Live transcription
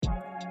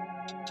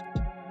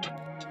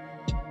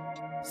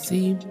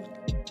See,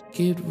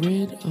 get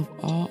rid of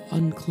all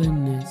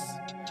uncleanness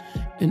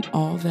and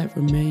all that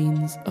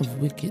remains of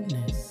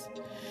wickedness,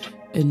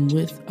 and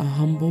with a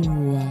humble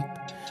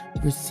ruach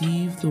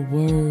receive the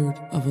word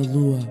of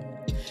Eloah,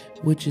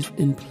 which is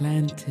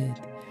implanted,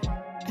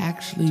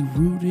 actually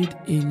rooted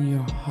in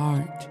your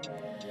heart,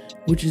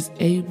 which is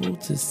able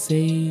to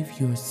save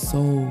your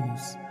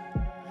souls.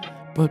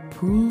 But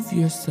prove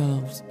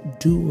yourselves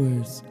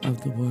doers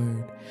of the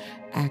word,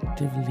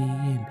 actively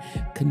and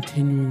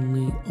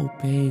continually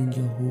obeying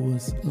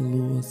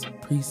Eloh's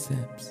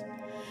precepts,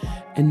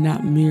 and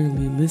not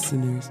merely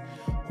listeners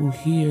who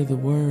hear the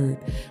word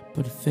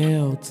but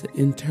fail to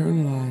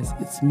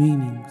internalize its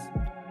meanings.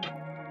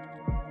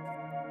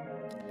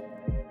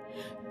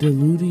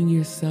 Deluding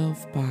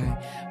yourself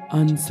by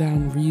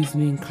unsound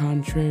reasoning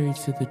contrary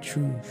to the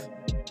truth.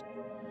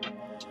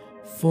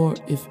 For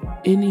if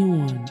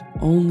anyone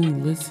only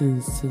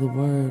listens to the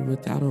word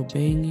without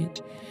obeying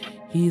it,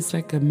 he is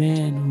like a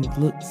man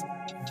who looks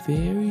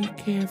very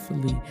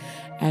carefully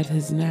at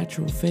his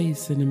natural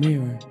face in a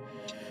mirror.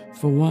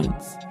 For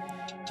once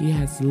he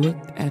has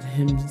looked at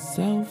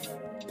himself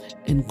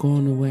and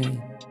gone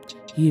away,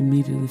 he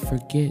immediately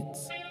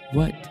forgets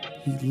what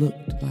he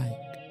looked like.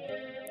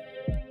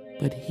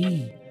 But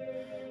he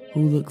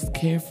who looks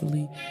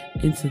carefully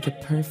into the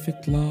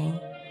perfect law,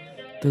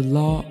 the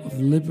law of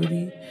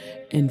liberty,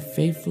 and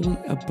faithfully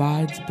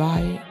abides by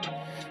it,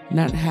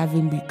 not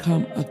having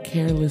become a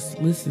careless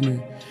listener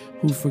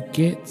who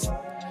forgets,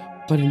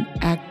 but an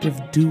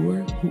active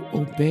doer who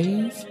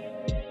obeys,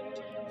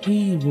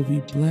 he will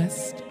be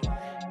blessed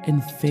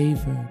and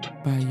favored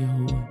by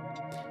Yahuwah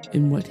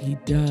in what he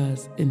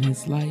does in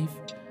his life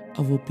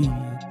of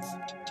obedience.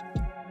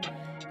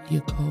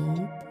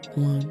 Jacob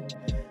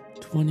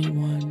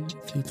 1:21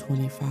 through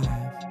 25,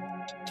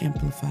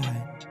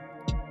 Amplified.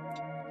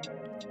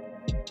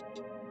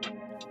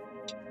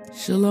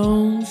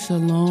 Shalom,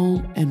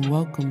 shalom, and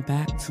welcome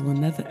back to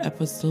another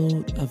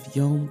episode of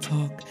Yom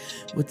Talk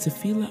with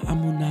Tefillah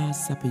Amunah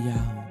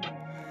Sabayahu.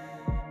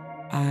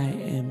 I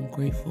am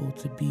grateful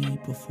to be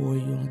before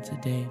you on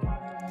today,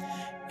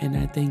 and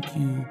I thank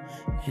you,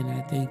 and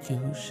I thank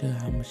Yahushua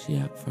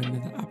HaMashiach for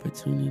another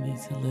opportunity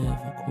to live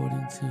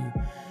according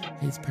to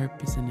his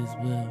purpose and his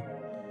will.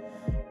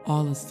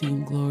 All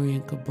esteem, glory,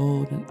 and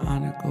kabod and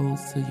honor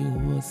goes to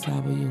Yahuwah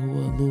Saba,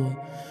 Yahuwah Eloah,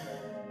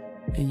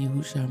 and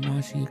Yahushua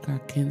HaMashiach, our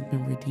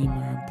kinsman, redeemer,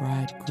 our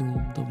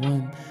bridegroom, the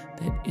one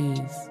that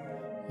is,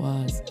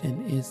 was,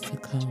 and is to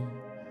come.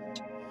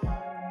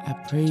 I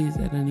praise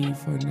Adonai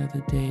for another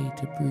day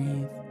to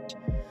breathe.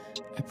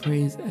 I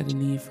praise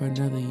Adonai for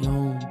another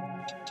Yom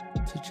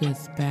to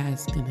just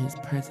bask in his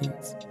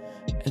presence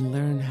and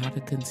learn how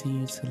to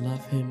continue to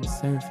love him,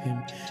 serve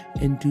him,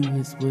 and do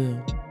his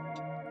will.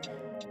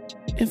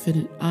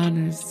 Infinite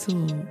honors to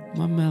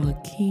my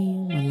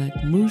Malakim,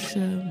 Malek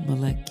Musha,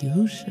 Malek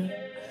Yahusha,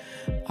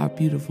 our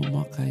beautiful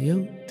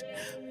Malkayot,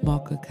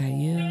 Malka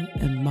Kayel,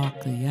 and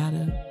Malka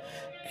Yada,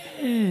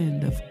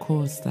 and of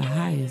course the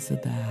highest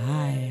of the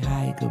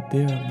high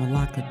Gabira,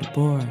 Malaka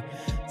Deborah,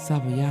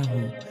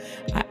 Sabayahu.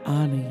 I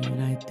honor you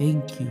and I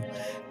thank you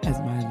as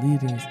my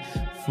leaders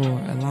for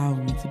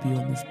allowing me to be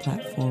on this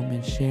platform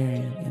and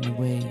sharing in the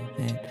way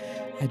that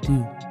I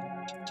do.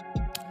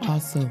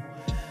 Also,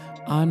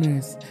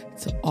 honors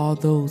to all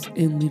those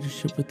in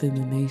leadership within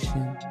the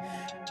nation.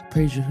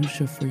 Praise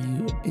Yahushua for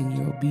you in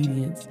your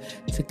obedience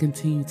to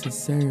continue to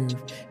serve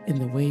in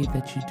the way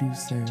that you do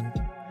serve.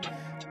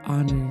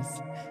 Honors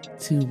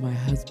to my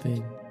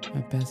husband,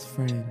 my best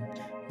friend,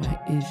 my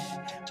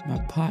ish, my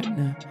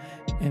partner,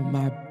 and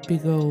my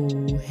big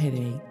old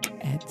headache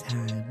at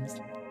times.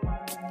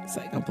 It's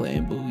like I'm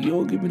playing boo. You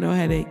don't give me no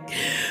headache.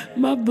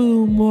 My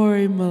boo,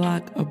 Mori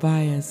Malak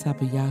Abaya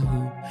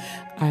Sabayahu.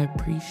 I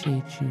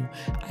appreciate you.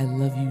 I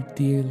love you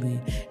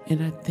dearly.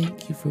 And I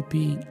thank you for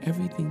being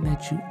everything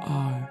that you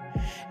are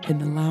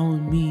and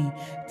allowing me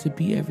to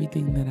be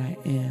everything that I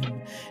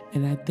am.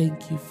 And I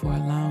thank you for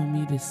allowing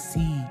me to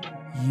see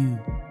you,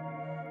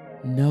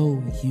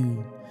 know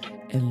you,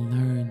 and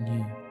learn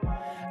you.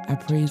 I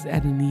praise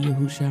Adonai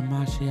Yahushua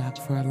HaMashiach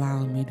for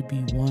allowing me to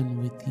be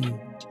one with you.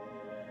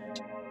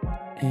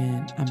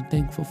 And I'm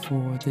thankful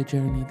for the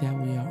journey that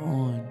we are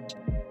on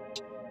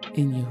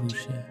in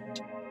Yahushua.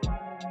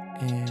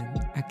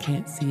 And I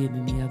can't see it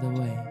any other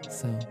way.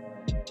 So,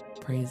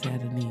 praise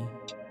Adonai.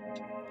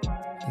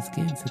 Let's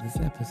get into this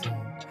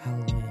episode.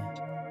 Hallelujah.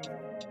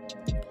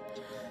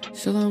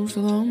 Shalom,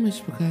 shalom,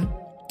 Mishpachah.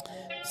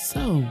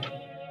 So,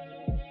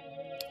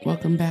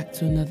 welcome back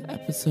to another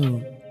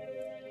episode.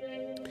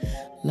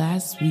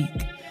 Last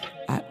week,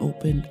 I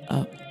opened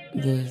up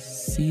the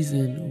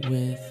season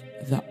with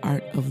the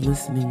Art of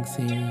Listening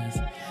series.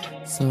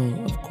 So,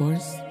 of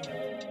course,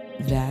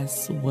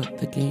 that's what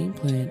the game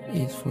plan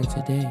is for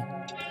today.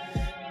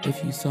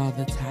 If you saw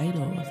the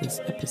title of this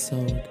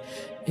episode,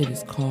 it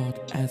is called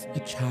As a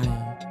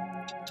Child.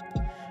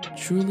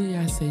 Truly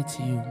I say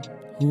to you,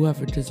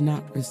 whoever does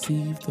not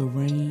receive the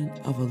reign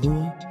of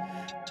Eloah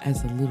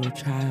as a little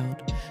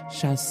child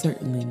shall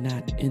certainly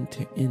not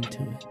enter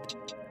into it.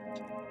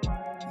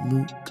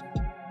 Luke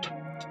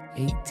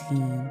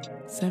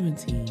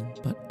 18:17,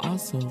 but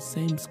also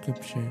same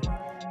scripture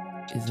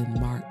is in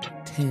Mark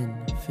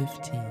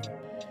 10:15.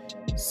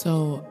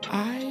 So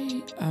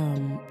I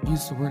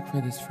used to work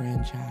for this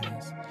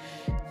franchise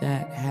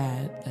that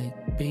had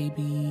like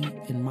baby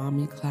and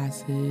mommy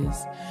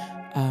classes,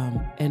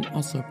 and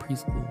also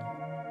preschool.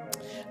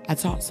 I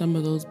taught some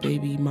of those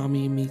baby,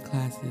 mommy, and me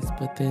classes,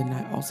 but then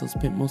I also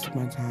spent most of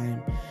my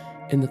time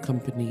in the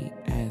company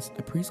as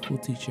a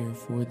preschool teacher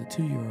for the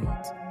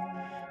 2-year-olds.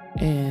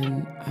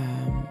 And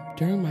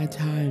during my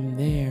time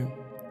there,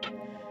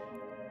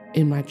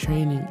 in my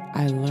training,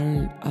 I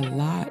learned a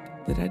lot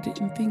that I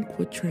didn't think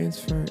would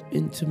transfer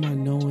into my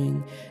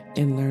knowing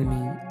and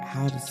learning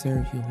how to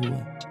serve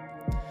Yahuwah.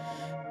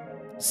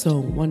 So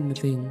one of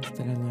the things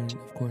that I learned,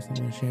 of course, I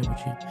want to share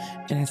with you,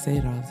 and I say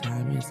it all the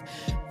time, is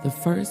the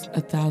first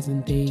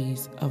 1,000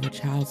 days of a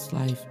child's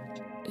life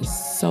is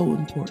so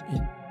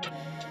important.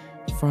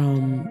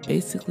 From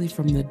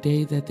the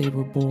day that they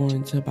were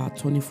born to about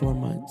 24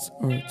 months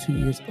or 2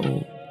 years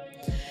old.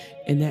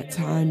 And that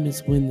time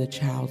is when the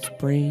child's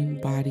brain,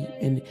 body,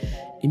 and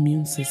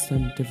immune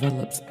system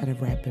develops at a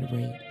rapid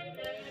rate.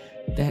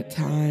 That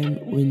time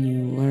when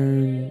you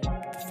learn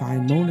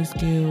fine motor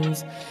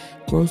skills,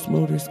 gross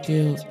motor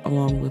skills,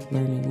 along with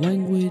learning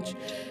language,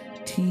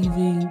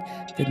 teething,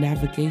 the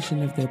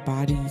navigation of their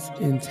bodies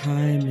in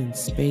time and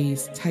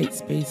space, tight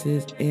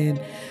spaces,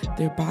 and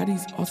their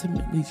bodies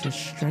ultimately just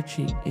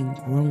stretching and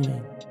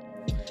growing.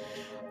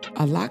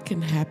 A lot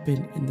can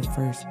happen in the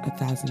first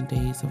 1,000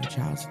 days of a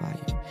child's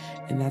life,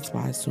 and that's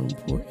why it's so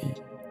important.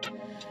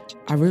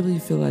 I really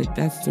feel like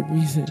that's the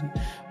reason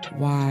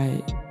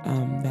why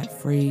that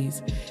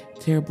phrase,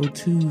 terrible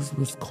twos,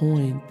 was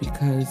coined,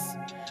 because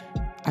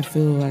I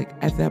feel like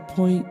at that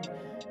point,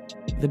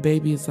 the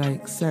baby is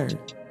like, sir,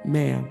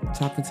 ma'am,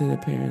 talking to their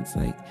parents,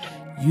 like,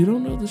 you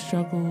don't know the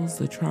struggles,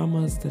 the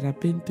traumas that I've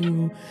been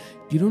through.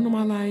 You don't know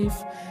my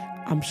life.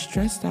 I'm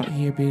stressed out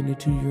here being a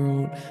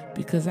 2-year-old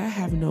because I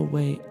have no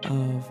way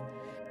of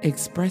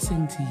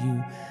expressing to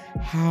you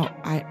how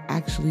I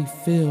actually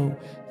feel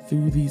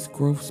through these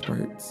growth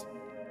spurts,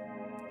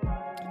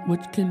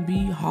 which can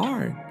be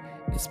hard,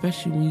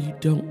 especially when you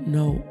don't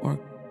know or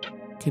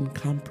can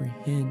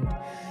comprehend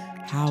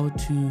how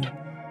to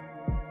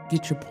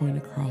get your point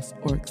across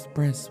or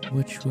express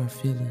what you are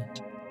feeling.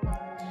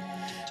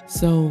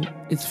 So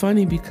it's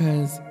funny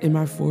because in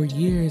my 4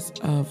 years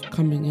of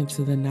coming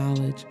into the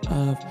knowledge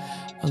of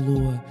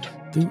Alua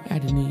through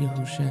Adonai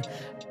Yahusha,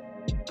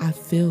 I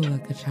feel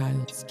like a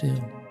child still.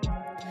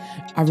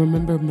 I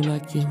remember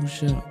Malek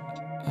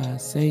Yahusha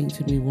saying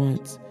to me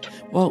once,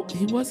 well,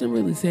 he wasn't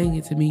really saying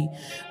it to me.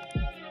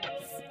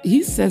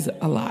 He says it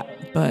a lot,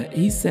 but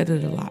he said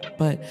it a lot.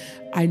 But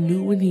I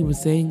knew when he was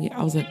saying it,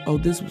 I was like, oh,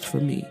 this was for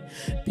me.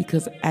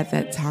 Because at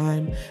that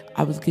time,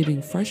 I was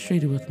getting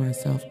frustrated with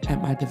myself at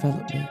my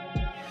development.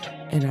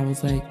 And I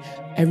was like,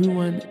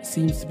 everyone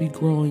seems to be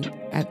growing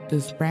at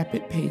this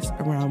rapid pace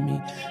around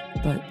me,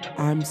 but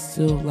I'm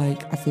still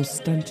like, I feel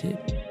stunted.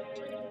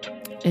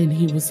 And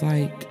he was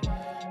like,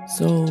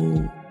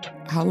 so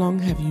how long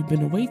have you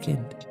been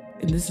awakened?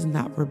 And this is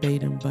not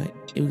verbatim, but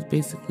it was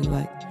basically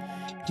like,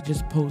 he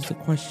just posed a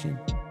question,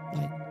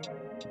 like,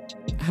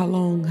 how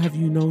long have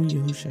you known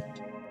Yahusha?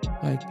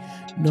 Like,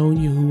 known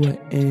Yahuwah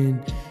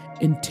and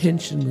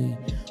intentionally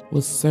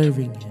was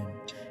serving him.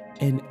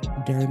 And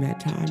during that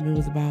time, it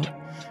was about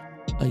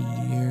a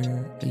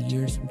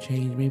year, some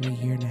change, maybe a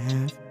year and a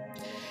half.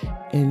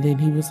 And then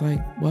he was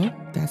like, well,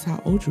 that's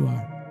how old you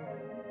are.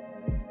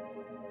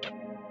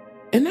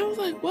 And I was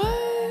like,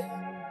 what?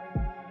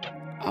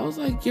 I was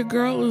like, your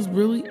girl is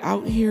really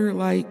out here,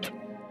 like,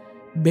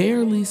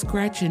 barely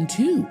scratching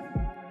 2.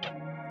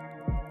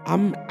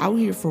 I'm out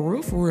here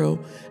for real.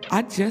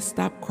 I just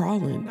stopped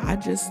crawling. I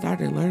just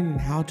started learning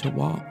how to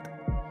walk.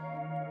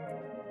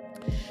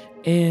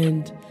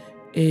 And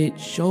it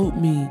showed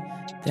me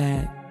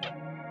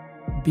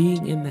that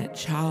being in that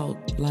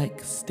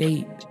childlike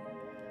state,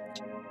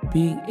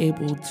 being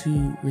able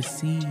to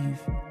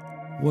receive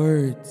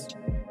words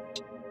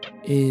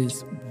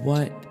is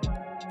what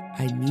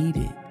I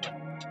needed.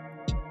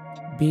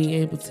 Being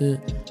able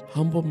to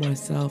humble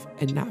myself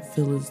and not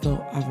feel as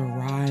though I've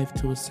arrived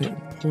to a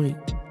certain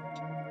point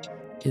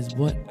is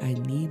what I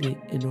needed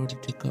in order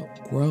to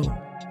grow.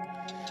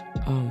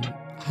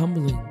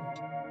 Humbling,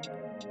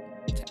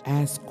 to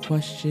ask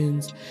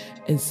questions,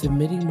 and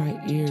submitting my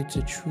ear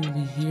to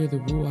truly hear the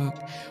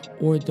Ruach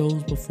or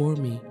those before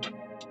me.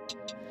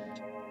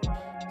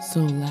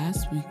 So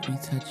last week we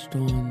touched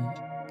on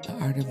the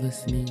art of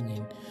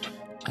listening,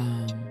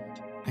 and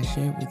I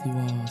shared with you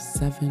all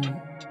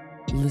 7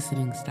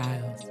 listening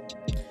styles.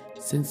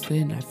 Since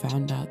then, I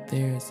found out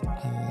there's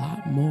a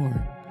lot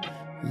more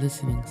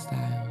listening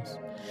styles,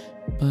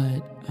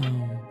 but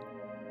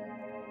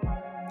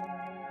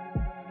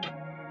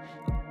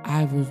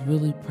I was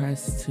really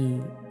pressed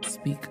to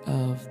speak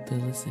of the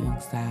listening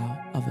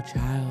style of a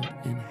child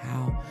and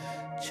how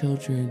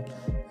children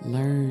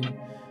learn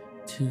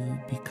to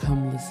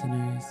become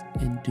listeners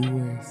and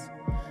doers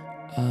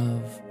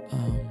of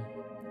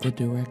the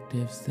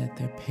directives that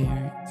their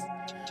parents,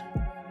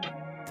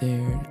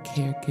 their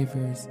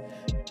caregivers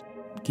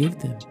give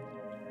them,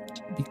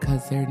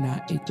 because they're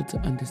not able to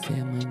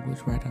understand language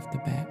right off the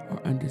bat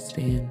or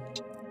understand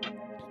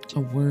a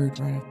word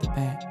right off the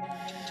bat.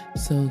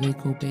 So they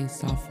go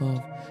based off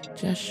of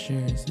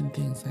gestures and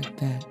things like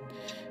that.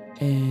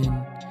 And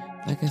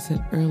like I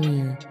said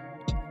earlier,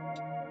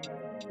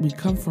 we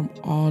come from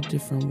all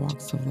different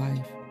walks of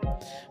life,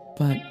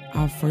 but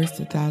our first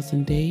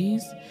 1,000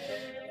 days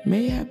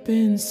may have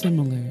been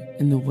similar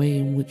in the way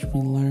in which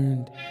we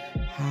learned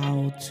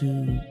how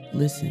to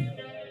listen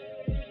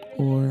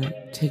or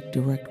take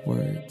direct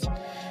words.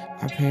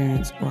 Our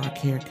parents or our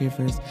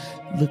caregivers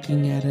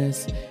looking at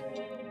us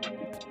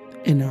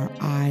in our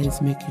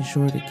eyes, making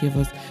sure to give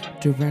us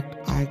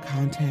direct eye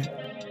contact,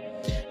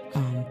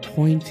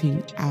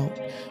 pointing out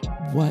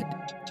what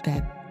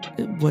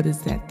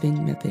is that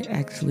thing that they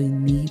actually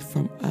need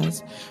from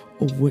us,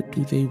 or what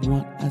do they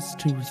want us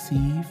to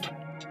receive.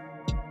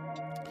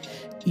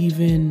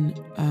 Even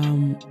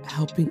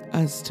helping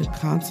us to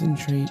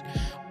concentrate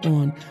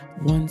on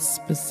one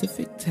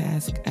specific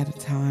task at a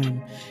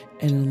time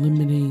and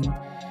eliminating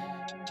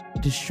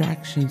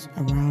distractions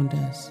around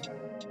us.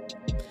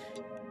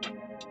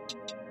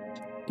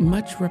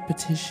 Much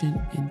repetition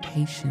and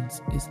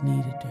patience is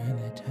needed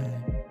during that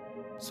time.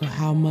 So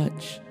how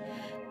much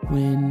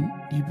when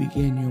you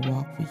begin your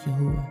walk with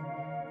Yahuwah?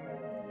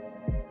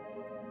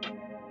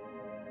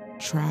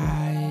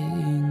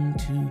 Trying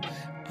to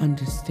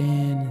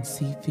understand and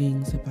see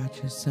things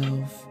about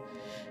yourself,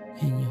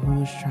 and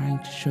Yahuwah's trying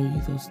to show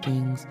you those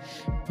things,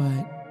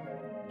 but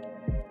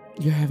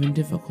you're having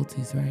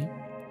difficulties, right?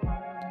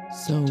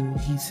 So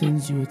he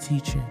sends you a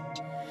teacher.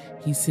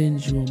 He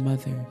sends you a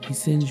mother. He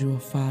sends you a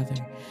father.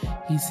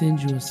 He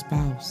sends you a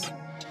spouse.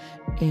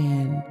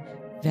 And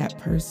that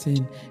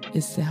person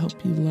is to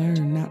help you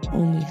learn not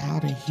only how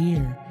to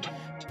hear,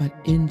 but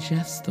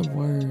ingest the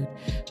word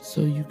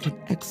so you can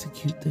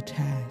execute the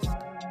task.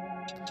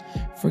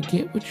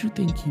 Forget what you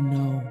think you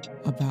know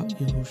about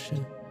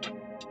Yahusha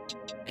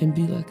and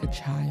be like a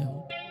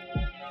child,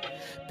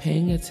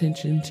 paying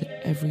attention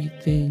to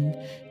everything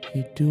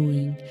you're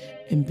doing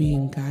and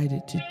being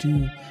guided to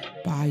do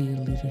by your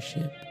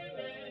leadership,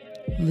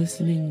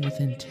 listening with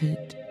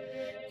intent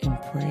in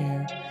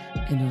prayer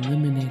and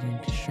eliminating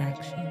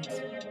distractions.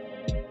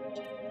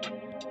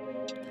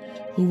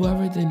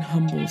 Whoever then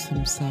humbles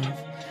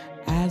himself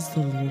as the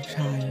little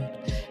child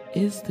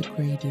is the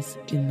greatest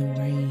in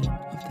the reign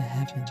of the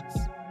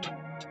heavens.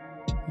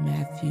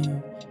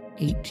 Matthew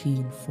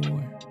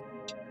 18:4.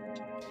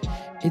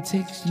 It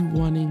takes you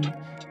wanting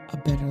a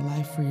better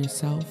life for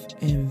yourself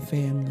and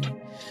family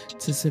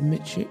to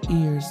submit your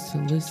ears to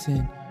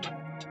listen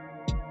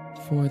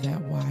for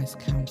that wise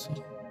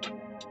counsel.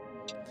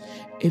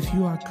 If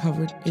you are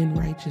covered in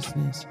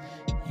righteousness,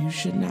 you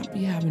should not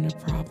be having a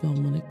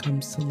problem when it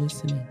comes to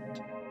listening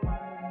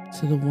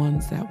to the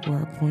ones that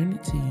were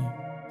appointed to you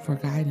for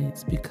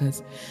guidance,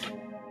 because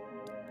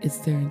it's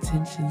their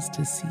intentions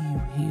to see you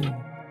heal,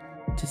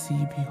 to see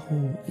you be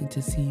whole, and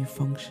to see you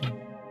function.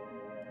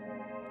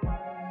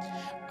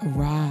 A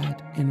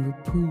rod and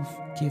reproof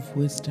give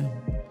wisdom,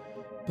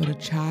 but a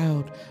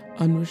child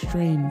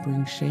unrestrained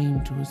brings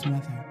shame to his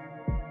mother.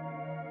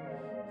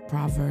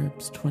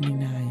 Proverbs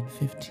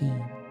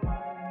 29:15.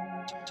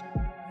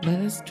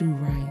 Let us do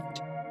right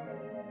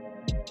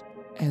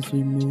as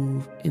we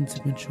move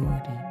into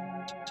maturity,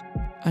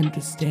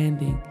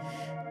 understanding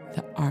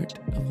the art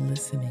of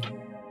listening.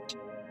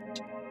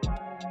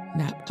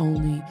 Not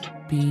only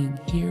being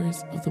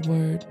hearers of the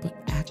word, but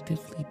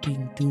actively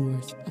being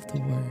doers of the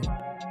word.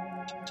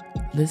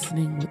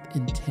 Listening with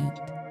intent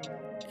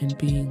and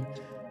being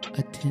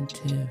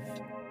attentive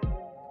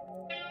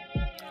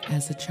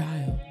as a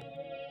child.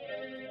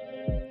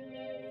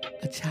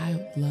 A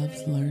child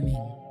loves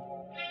learning.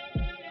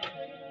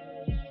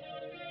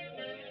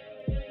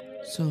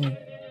 So,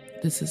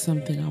 this is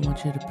something I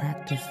want you to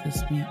practice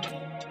this week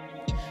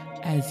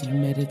as you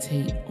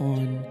meditate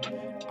on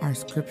our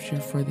scripture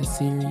for the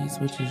series,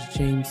 which is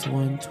James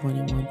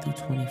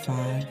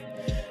 1:21-25,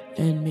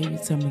 and maybe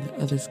some of the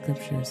other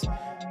scriptures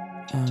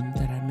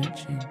that I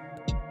mentioned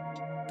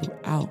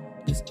throughout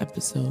this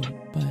episode,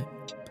 but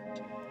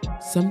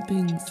some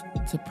things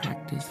to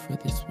practice for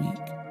this week.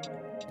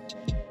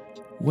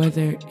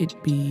 Whether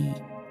it be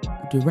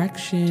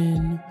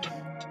direction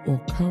or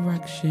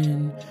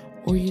correction,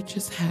 or you're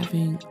just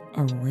having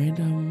a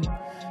random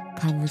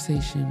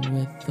conversation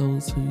with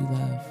those who you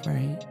love,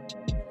 right?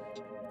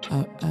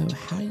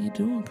 How you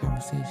doing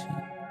conversation.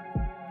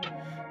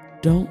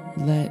 Don't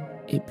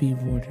let it be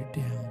watered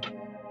down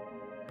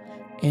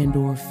and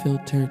or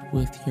filtered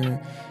with your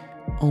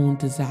own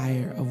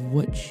desire of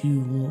what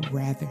you will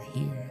rather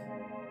hear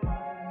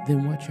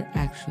than what you're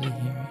actually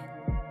hearing.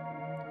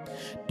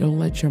 Don't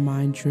let your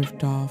mind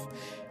drift off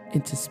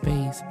into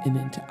space and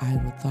into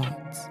idle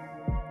thoughts.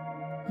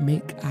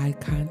 Make eye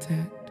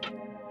contact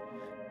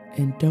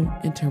and don't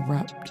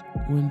interrupt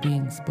when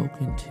being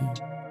spoken to.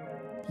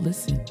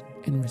 Listen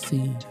and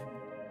receive.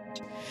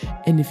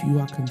 And if you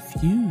are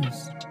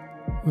confused,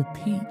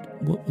 repeat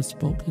what was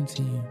spoken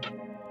to you.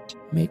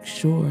 make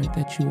sure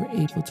that you are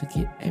able to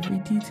get every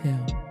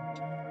detail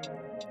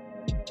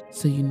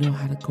so you know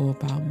how to go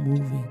about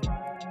moving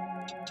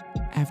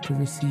after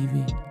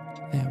receiving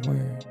that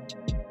word.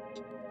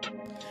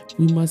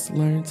 We must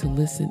learn to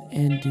listen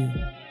and do,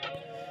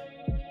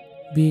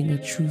 being a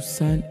true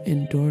son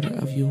and daughter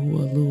of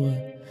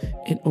Yahuwah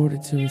in order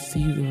to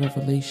receive the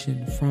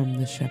revelation from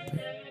the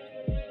shepherd.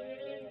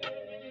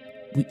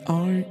 We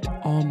aren't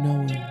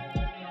all-knowing,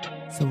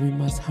 so we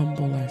must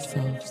humble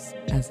ourselves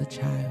as a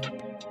child.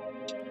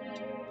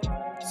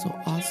 So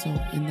also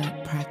in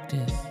that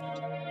practice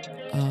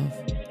of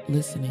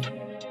listening,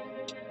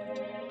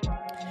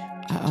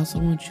 I also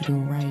want you to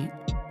write,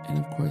 and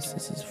of course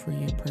this is for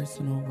your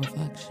personal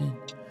reflection,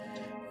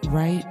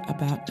 write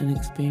about an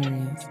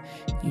experience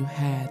you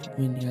had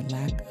when your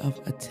lack of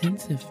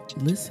attentive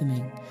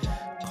listening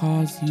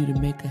caused you to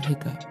make a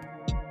hiccup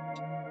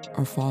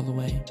or fall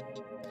away.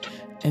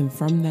 And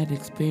from that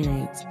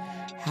experience,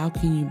 how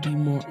can you be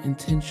more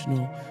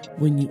intentional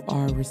when you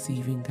are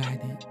receiving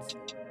guidance?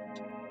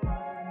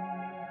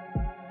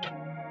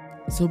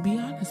 So be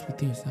honest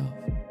with yourself.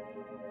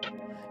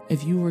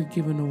 If you were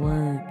given a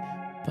word,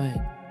 but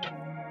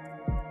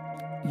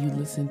you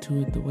listened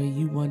to it the way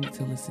you wanted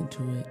to listen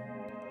to it,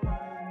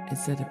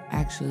 instead of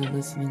actually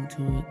listening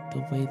to it the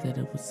way that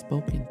it was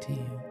spoken to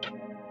you.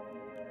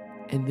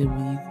 And then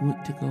when you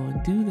went to go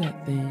and do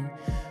that thing,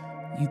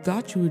 you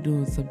thought you were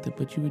doing something,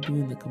 but you were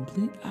doing the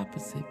complete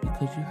opposite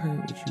because you heard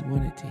what you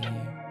wanted to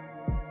hear.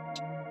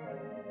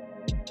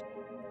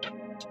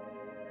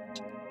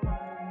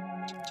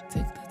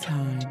 Take the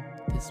time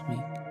this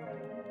week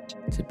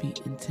to be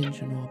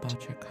intentional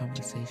about your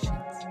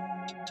conversations.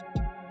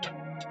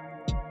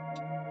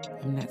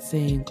 I'm not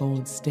saying go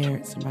and stare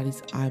at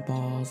somebody's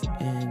eyeballs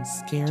and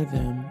scare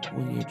them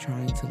when you're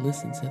trying to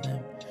listen to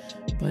them,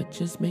 but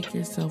just make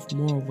yourself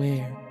more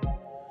aware.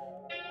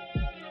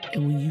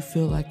 And when you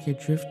feel like you're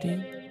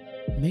drifting,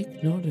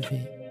 make note of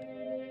it.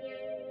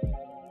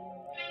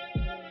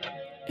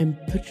 And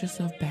put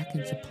yourself back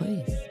into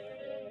place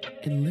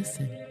and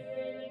listen.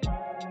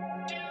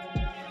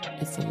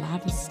 It's a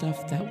lot of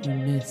stuff that we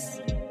miss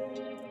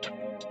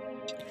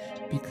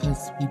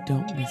because we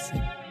don't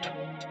listen.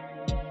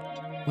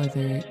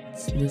 Whether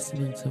it's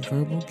listening to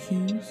verbal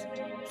cues,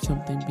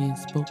 something being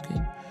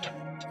spoken,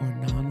 or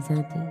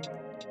nonverbal,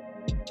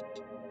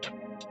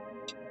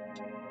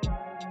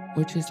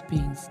 or just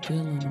being still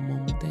in the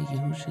moment that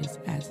Yahushua is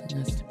asking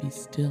us to be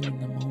still in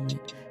the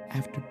moment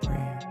after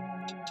prayer.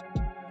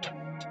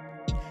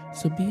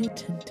 So be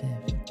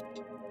attentive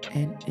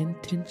and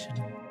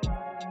intentional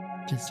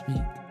this week.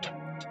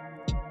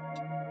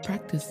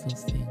 Practice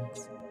those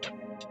things.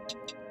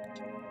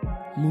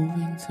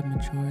 Moving to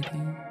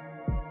maturity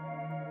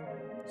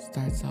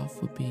starts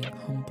off with being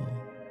humble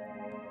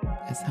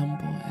as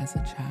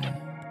a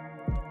child,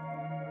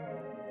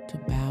 to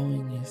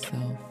bowing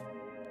yourself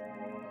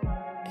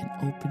and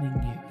opening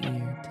your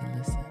ear to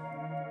listen,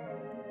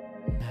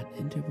 not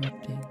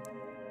interrupting,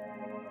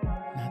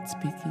 not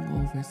speaking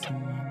over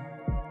someone,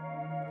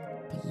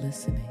 but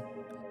listening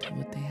to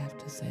what they have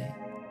to say.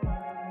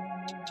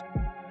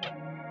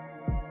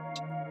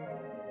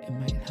 It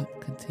might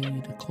help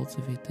continue to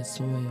cultivate the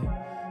soil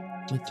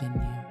within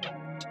you,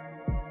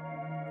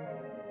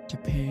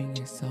 preparing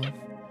yourself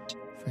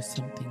for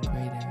something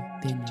greater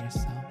than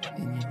yourself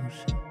in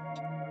Yahushua.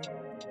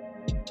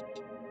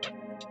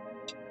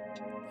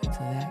 And to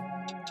that,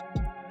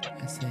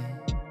 I say,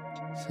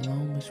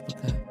 Shalom,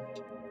 Mishpachah,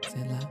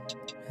 Selah,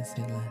 and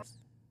say less.